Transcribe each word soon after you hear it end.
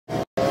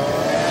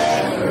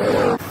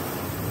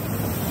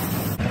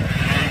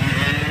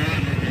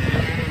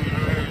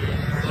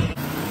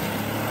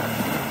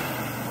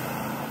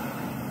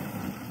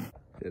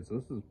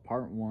this is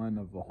part one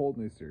of a whole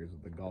new series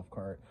of the golf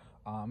cart.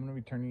 I'm going to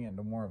be turning it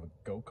into more of a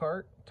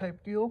go-kart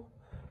type deal.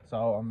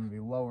 So I'm going to be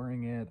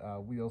lowering it,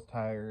 wheels,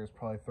 tires,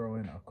 probably throw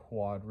in a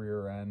quad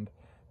rear end,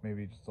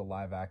 maybe just a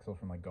live axle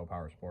from like Go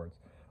Power Sports.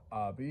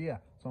 But yeah,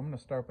 so I'm going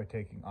to start by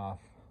taking off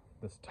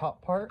this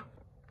top part,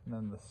 and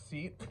then the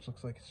seat, which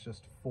looks like it's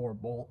just 4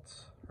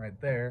 bolts right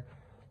there.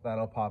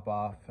 That'll pop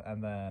off,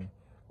 and then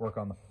work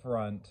on the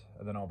front,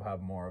 and then I'll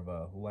have more of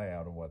a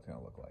layout of what it's going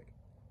to look like.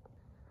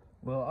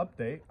 Little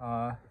update,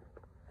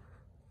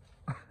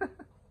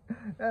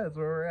 yeah, that's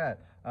where we're at.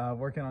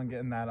 Working on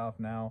getting that off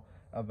now,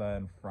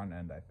 then front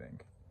end, I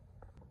think.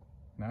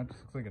 Now it just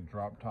looks like a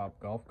drop top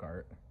golf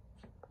cart.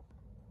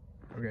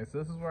 Okay, so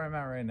this is where I'm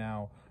at right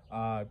now.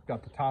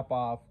 Got the top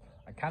off.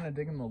 I kind of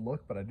digging the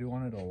look, but I do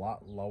want it a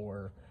lot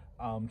lower.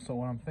 So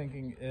what I'm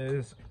thinking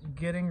is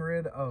getting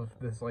rid of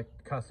this like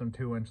custom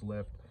 2-inch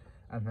lift,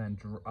 and then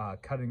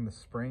cutting the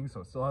spring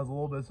so it still has a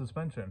little bit of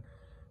suspension,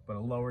 but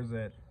it lowers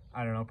it,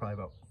 I don't know, probably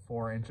about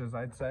 4 inches,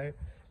 I'd say.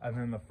 And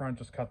then the front,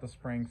 just cut the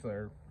springs so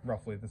they're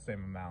roughly the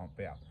same amount.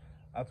 But yeah,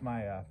 that's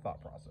my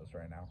thought process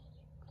right now.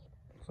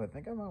 So I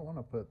think I might want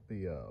to put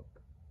the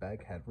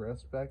back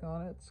headrest back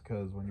on it,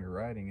 because when you're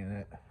riding in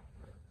it,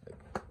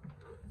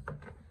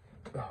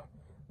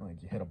 like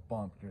you hit a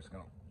bump, you're just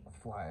gonna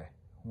fly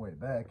way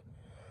back.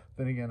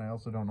 Then again, I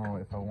also don't know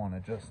if I want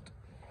to just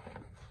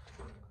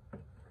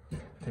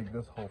take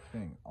this whole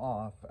thing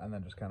off and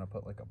then just kind of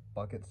put like a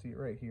bucket seat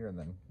right here and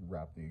then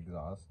wrap the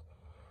exhaust.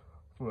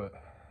 But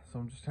so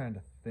I'm just trying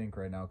to think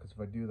right now, because if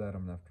I do that,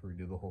 I'm gonna have to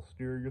redo the whole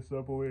steering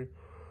assembly.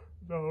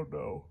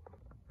 No.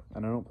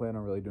 And I don't plan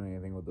on really doing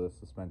anything with the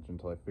suspension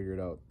until I figured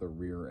out the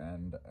rear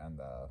end and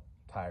the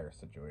tire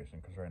situation,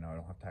 because right now I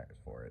don't have tires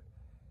for it.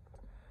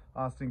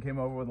 Austin came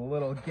over with a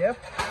little gift.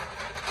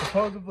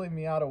 Supposedly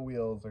Miata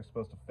wheels are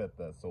supposed to fit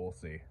this, so we'll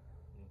see.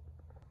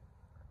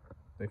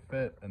 They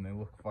fit and they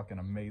look fucking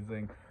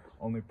amazing.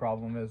 Only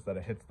problem is that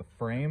it hits the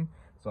frame,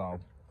 so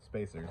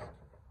spacers.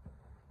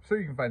 So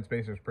you can find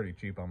spacers pretty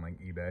cheap on like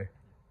eBay.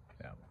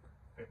 Yeah.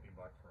 $50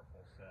 for a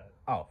full set.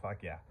 Oh,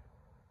 fuck yeah.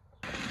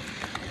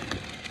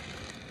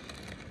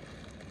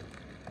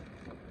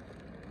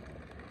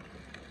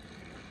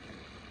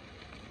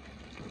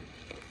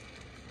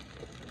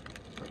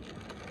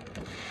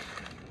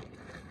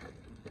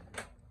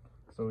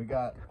 So we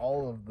got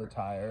all of the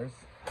tires,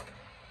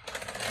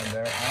 and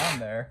they're on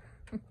there.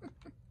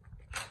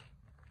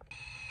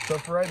 So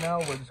for right now,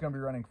 we're just gonna be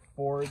running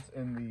Fords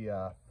in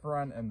the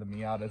front and the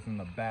Miatas in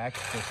the back,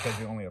 just because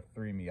we only have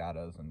 3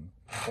 Miatas and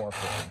 4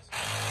 Fords.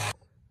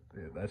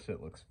 Dude, that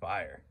shit looks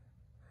fire.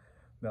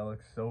 That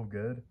looks so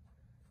good.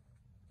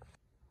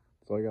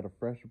 So I got a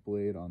fresh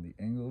blade on the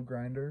angle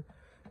grinder.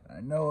 I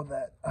know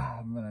that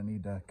I'm gonna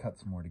need to cut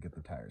some more to get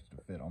the tires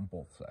to fit on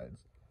both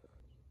sides.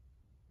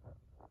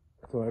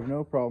 So I have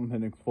no problem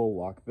hitting full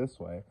lock this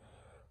way,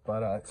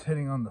 but it's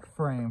hitting on the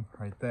frame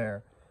right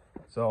there.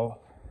 So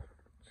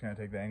just gonna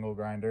take the angle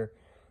grinder,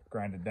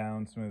 grind it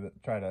down, smooth it,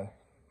 try to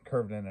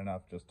curve it in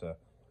enough just to,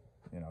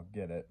 you know,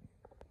 get it.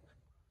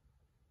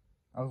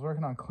 I was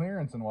working on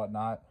clearance and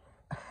whatnot.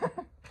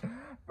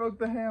 Broke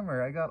the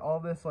hammer. I got all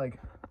this like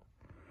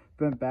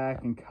bent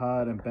back and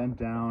cut and bent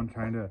down,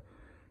 trying to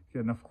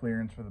get enough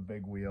clearance for the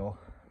big wheel,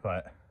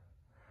 but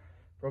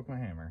broke my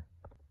hammer.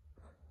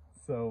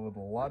 So with a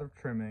lot of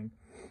trimming,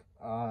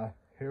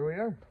 here we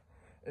are.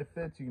 It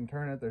fits, you can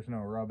turn it, there's no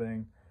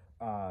rubbing.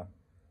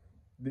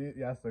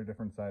 Yes, they're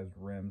different sized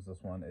rims.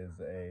 This one is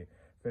a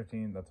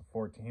 15, that's a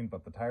 14,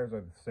 but the tires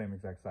are the same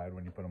exact size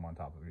when you put them on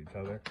top of each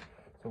other.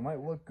 So it might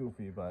look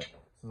goofy, but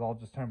this is all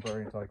just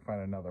temporary until I can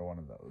find another one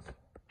of those.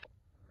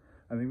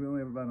 I think we only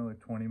have about another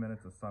 20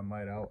 minutes of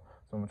sunlight out,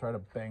 so I'm gonna try to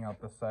bang out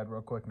this side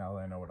real quick now that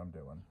I know what I'm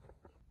doing.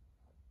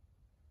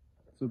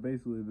 So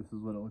basically this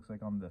is what it looks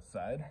like on this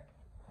side.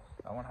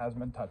 That one hasn't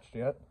been touched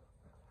yet.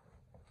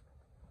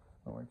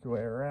 I'll work your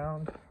way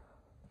around.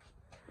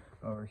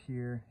 Over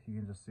here, you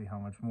can just see how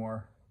much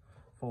more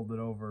folded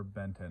over,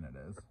 bent in it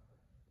is.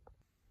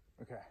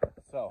 Okay,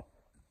 so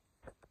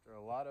there are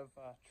a lot of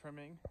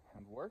trimming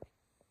and work.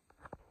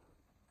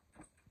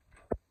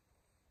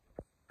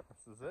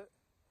 This is it.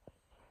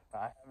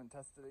 I haven't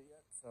tested it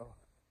yet, so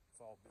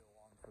I'll be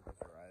along for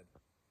this ride.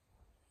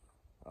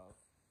 Oh,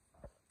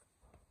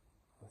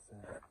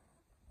 listen,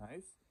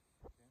 nice.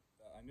 Okay.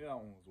 I knew that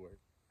one was weird.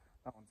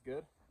 That one's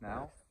good.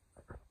 Now,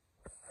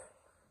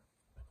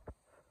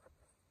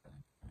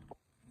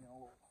 you know, a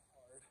little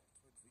hard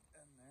towards the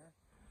end there,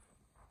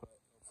 but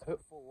let's hit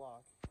full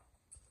lock.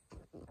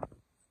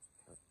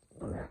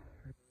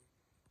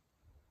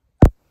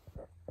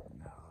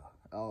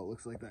 Oh, it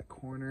looks like that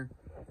corner.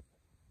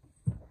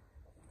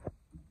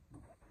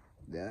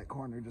 Yeah, that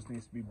corner just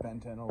needs to be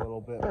bent in a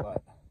little bit,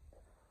 but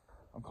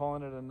I'm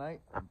calling it a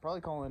night. I'm probably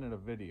calling it a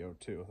video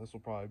too. This will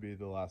probably be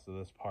the last of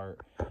this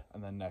part,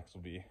 and then next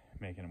will be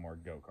making it more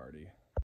go-karty.